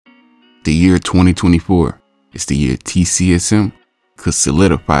The year 2024 is the year TCSM could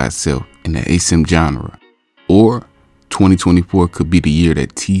solidify itself in the ASM genre, or 2024 could be the year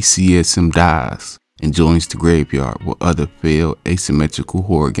that TCSM dies and joins the graveyard with other failed asymmetrical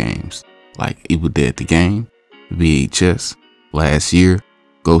horror games like Evil Dead the Game, VHS, Last Year,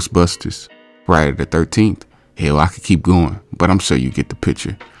 Ghostbusters, Friday the 13th. Hell, I could keep going, but I'm sure you get the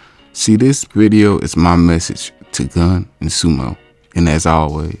picture. See, this video is my message to Gun and Sumo, and as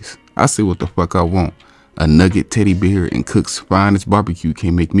always, I say what the fuck I want. A nugget teddy bear and Cook's finest barbecue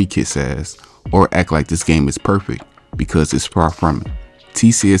can't make me kiss ass or act like this game is perfect, because it's far from it.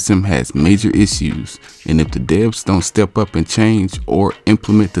 TCSM has major issues, and if the devs don't step up and change or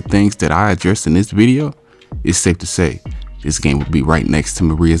implement the things that I addressed in this video, it's safe to say this game will be right next to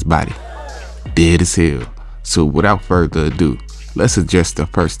Maria's body, dead as hell. So without further ado, let's address the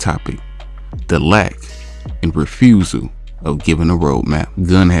first topic: the lack and refusal of giving a roadmap.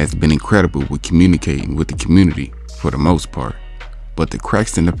 Gun has been incredible with communicating with the community for the most part, but the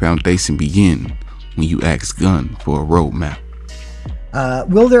cracks in the foundation begin when you ask Gun for a roadmap.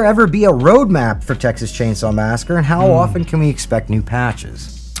 Will there ever be a roadmap for Texas Chainsaw Massacre, and how often can we expect new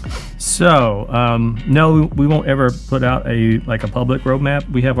patches? So, no, we won't ever put out a public roadmap.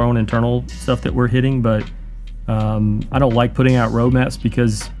 We have our own internal stuff that we're hitting, but I don't like putting out roadmaps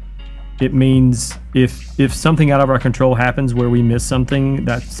because it means if something out of our control happens where we miss something,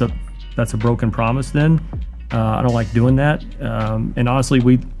 that's a broken promise. Then I don't like doing that. And honestly,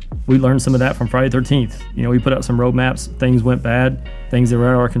 we learned some of that from Friday the 13th. You know, we put out some roadmaps, things went bad, things that were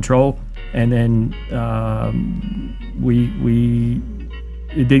out of our control, and then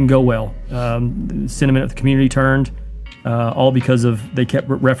it didn't go well. The sentiment of the community turned, all because of they kept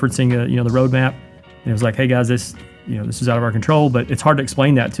referencing the roadmap. And it was like, hey guys, this is out of our control, but it's hard to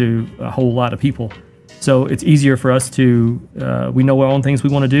explain that to a whole lot of people. So it's easier for us to, we know our own things we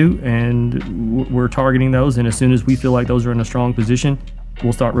want to do, and we're targeting those. And as soon as we feel like those are in a strong position,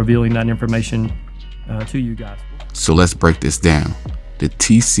 we'll start revealing that information to you guys. So let's break this down. The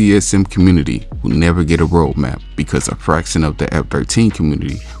TCSM community will never get a roadmap because a fraction of the F13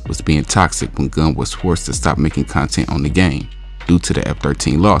 community was being toxic when Gun was forced to stop making content on the game due to the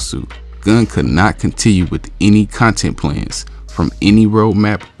F13 lawsuit. Gun could not continue with any content plans from any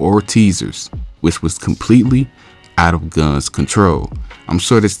roadmap or teasers, which was completely out of Gun's control. I'm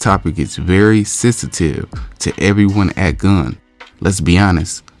sure this topic is very sensitive to everyone at Gun. Let's be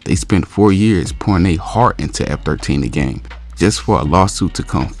honest, they spent 4 years pouring their heart into F13 the game just for a lawsuit to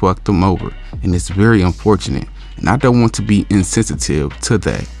come fuck them over, and it's very unfortunate, and I don't want to be insensitive to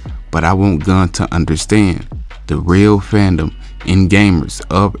that, but I want Gun to understand the real fandom and gamers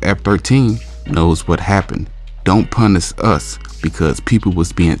of F13 knows what happened. Don't punish us because people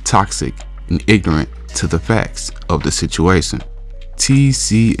was being toxic and ignorant to the facts of the situation.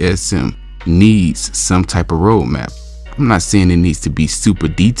 TCSM needs some type of roadmap. I'm not saying it needs to be super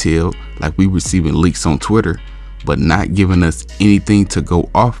detailed like we receiving leaks on Twitter, but not giving us anything to go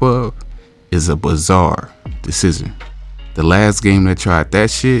off of is a bizarre decision. The last game that tried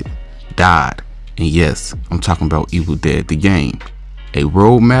that shit died. And yes, I'm talking about Evil Dead the Game. A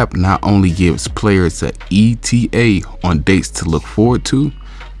roadmap not only gives players an ETA on dates to look forward to,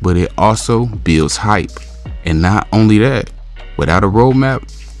 but it also builds hype. And not only that, without a roadmap,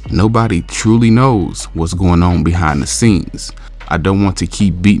 nobody truly knows what's going on behind the scenes. I don't want to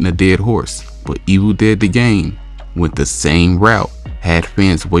keep beating a dead horse, but Evil Dead the Game went the same route, had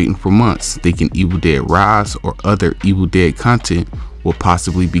fans waiting for months thinking Evil Dead Rise or other Evil Dead content will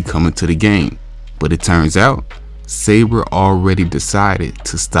possibly be coming to the game. But it turns out, Saber already decided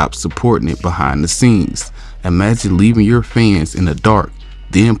to stop supporting it behind the scenes. Imagine leaving your fans in the dark,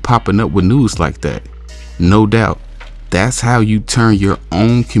 then popping up with news like that. No doubt, that's how you turn your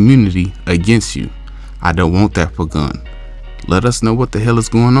own community against you. I don't want that for Gun. Let us know what the hell is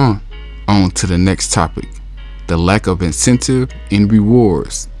going on. On to the next topic: the lack of incentive and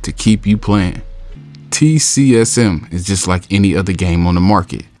rewards to keep you playing. TCSM is just like any other game on the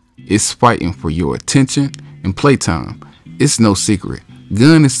market. It's fighting for your attention and playtime. It's no secret,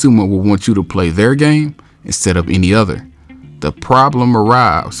 Gun and Sumo will want you to play their game instead of any other. The problem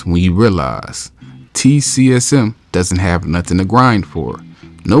arrives when you realize TCSM doesn't have nothing to grind for.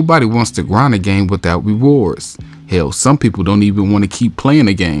 Nobody wants to grind a game without rewards. Hell, some people don't even want to keep playing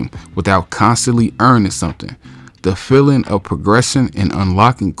a game without constantly earning something. The feeling of progression and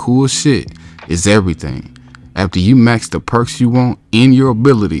unlocking cool shit is everything. After you max the perks you want in your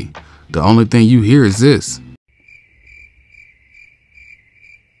ability, the only thing you hear is this.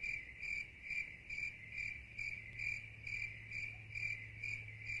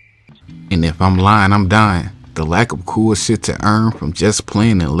 And if I'm lying, I'm dying. The lack of cool shit to earn from just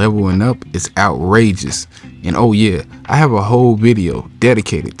playing and leveling up is outrageous. And oh yeah, I have a whole video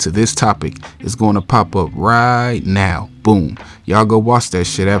dedicated to this topic. It's going to pop up right now. Boom. Y'all go watch that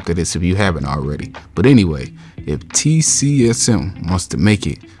shit after this if you haven't already. But anyway, if TCSM wants to make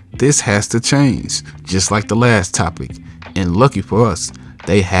it, this has to change, just like the last topic. And lucky for us,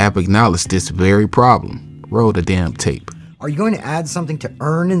 they have acknowledged this very problem. Roll the damn tape. Are you going to add something to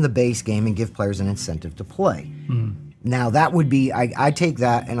earn in the base game and give players an incentive to play? Now that would be, I take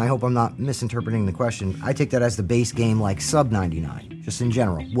that, and I hope I'm not misinterpreting the question, I take that as the base game like sub 99, just in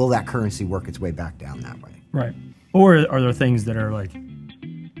general. Will that currency work its way back down that way? Right. Or are there things that are like,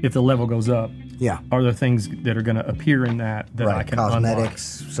 if the level goes up, yeah, are there things that are going to appear in that right. I can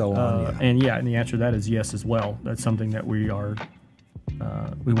cosmetics, unlock? so on, And the answer to that is yes as well. That's something that we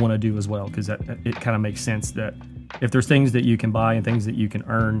want to do as well, because it kind of makes sense that if there's things that you can buy and things that you can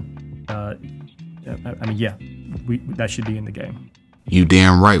earn, that should be in the game. You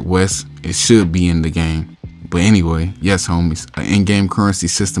damn right, Wes. It should be in the game. But anyway, yes, homies, an in-game currency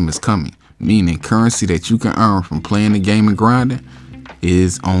system is coming, meaning currency that you can earn from playing the game and grinding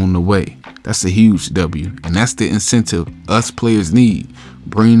is on the way. That's a huge W, and that's the incentive us players need.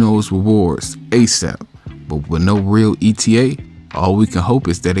 Bring those rewards ASAP. But with no real ETA, all we can hope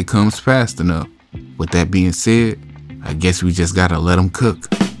is that it comes fast enough. With that being said, I guess we just gotta let them cook.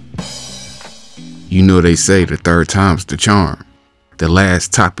 You know they say the third time's the charm. The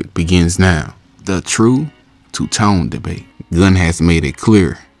last topic begins now. The true to tone debate. Gun has made it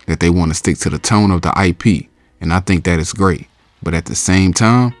clear that they want to stick to the tone of the IP, and I think that is great. But at the same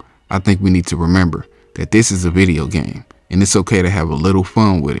time, I think we need to remember that this is a video game, and it's okay to have a little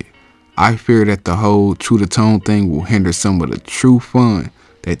fun with it. I fear that the whole true to tone thing will hinder some of the true fun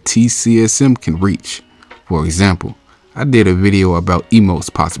that TCSM can reach. For example, I did a video about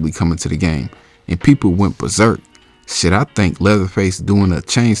emotes possibly coming to the game, and people went berserk. Shit, I think Leatherface doing a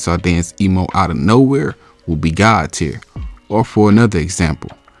chainsaw dance emote out of nowhere will be God tier. Or for another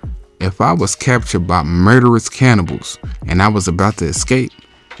example, if I was captured by murderous cannibals and I was about to escape,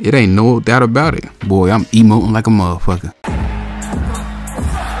 it ain't no doubt about it. Boy, I'm emoting like a motherfucker.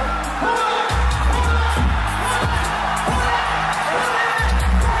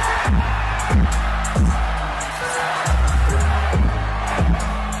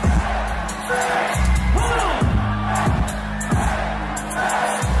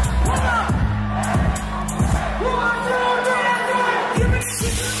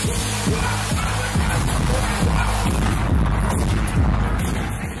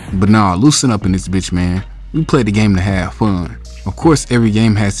 But nah, loosen up in this bitch, man. We play the game to have fun. Of course, every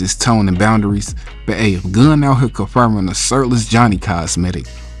game has its tone and boundaries, but hey, if Gun out here confirming a shirtless Johnny cosmetic,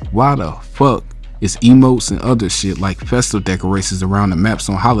 why the fuck is emotes and other shit like festive decorations around the maps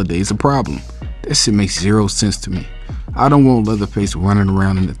on holidays a problem? That shit makes zero sense to me. I don't want Leatherface running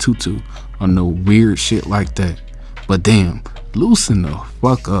around in the tutu or no weird shit like that. But damn, loosen the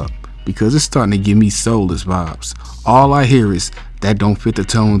fuck up, because it's starting to give me soulless vibes. All I hear is, that don't fit the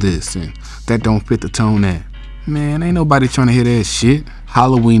tone this, and that don't fit the tone that. Man, ain't nobody trying to hear that shit.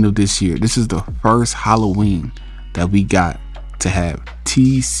 Halloween of this year. This is the first Halloween that we got to have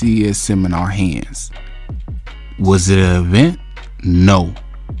TCSM in our hands. Was it an event? No.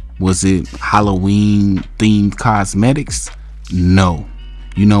 Was it Halloween themed cosmetics? No.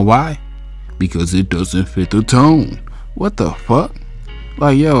 You know why? Because it doesn't fit the tone. What the fuck?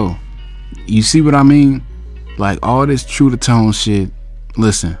 Like, yo, you see what I mean? Like, all this true to tone shit,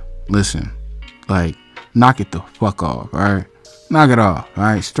 listen, like, knock it the fuck off, alright? Knock it off,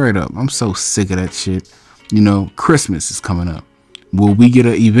 alright? Straight up. I'm so sick of that shit. You know, Christmas is coming up. Will we get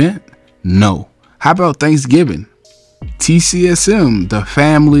an event? No. How about Thanksgiving? TCSM, the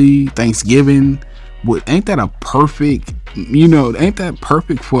family, Thanksgiving, ain't that a perfect, ain't that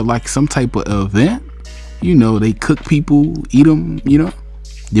perfect for like some type of event? You know, they cook people, eat them,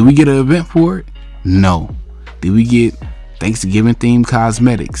 Did we get an event for it? No. Did we get Thanksgiving themed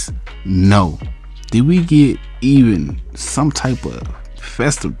cosmetics? No. Did we get even some type of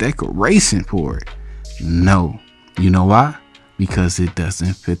festive decoration for it? No. You know why? Because it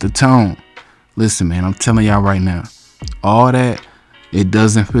doesn't fit the tone. Listen, man, I'm telling y'all right now, all that it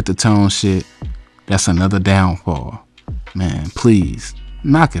doesn't fit the tone shit, that's another downfall. Man, please,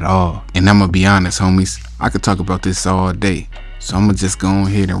 knock it off. And I'm gonna be honest, homies, I could talk about this all day, so I'm gonna just go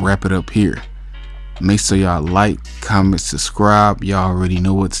ahead and wrap it up here. Make sure y'all like, comment, subscribe. Y'all already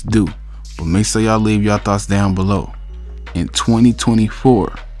know what to do. But make sure y'all leave y'all thoughts down below. In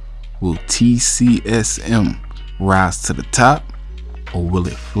 2024, will TCSM rise to the top, or will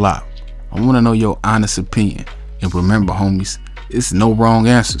it flop? I want to know your honest opinion. And remember, homies, it's no wrong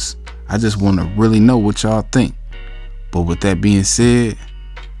answers. I just want to really know what y'all think. But with that being said,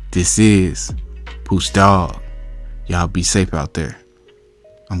 this is Pooch Dog. Y'all be safe out there.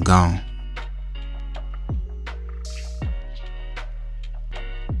 I'm gone.